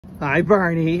Hi,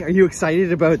 Barney. Are you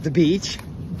excited about the beach?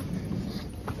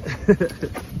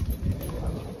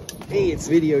 Hey, it's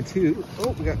video 2.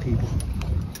 Oh, we got people.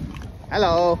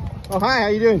 Hello. Oh, hi. How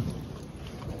you doing?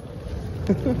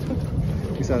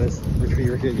 We saw this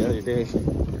retriever here the other day.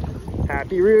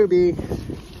 Happy Ruby.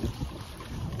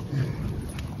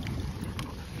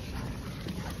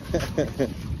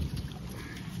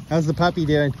 How's the puppy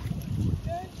doing?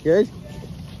 Good.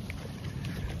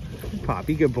 Good?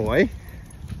 Poppy, good boy.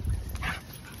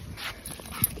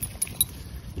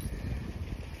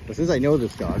 Well, since I know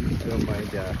this dog, I don't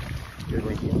mind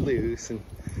getting him loose and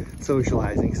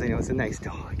socializing because I know it's a nice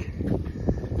dog.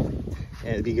 And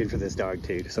it'd be good for this dog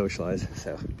too to socialize.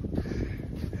 So,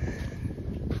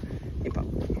 hey, Pop.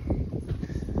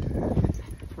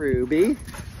 Ruby.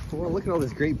 Well, look at all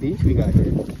this great beach we got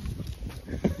here.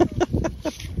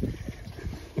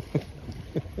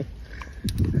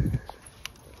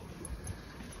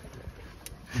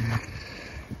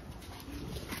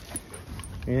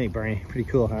 What do you think, Barney? Pretty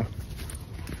cool, huh?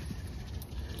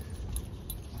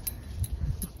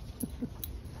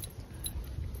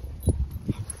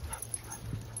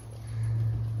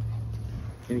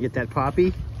 Gonna get that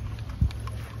Poppy?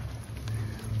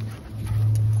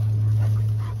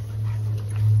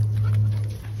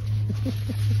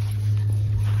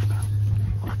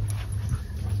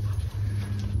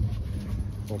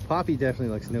 Well, Poppy definitely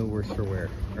looks no worse for wear.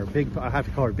 Or big, I have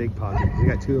to call her Big Poppy because we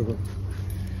got 2 of them.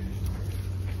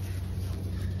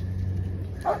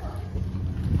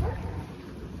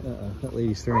 That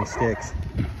lady's throwing sticks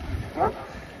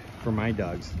for my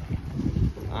dogs.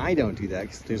 I don't do that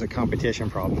because there's a competition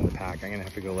problem in the pack. I'm gonna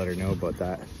have to go let her know about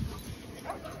that.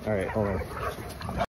 All right, hold on.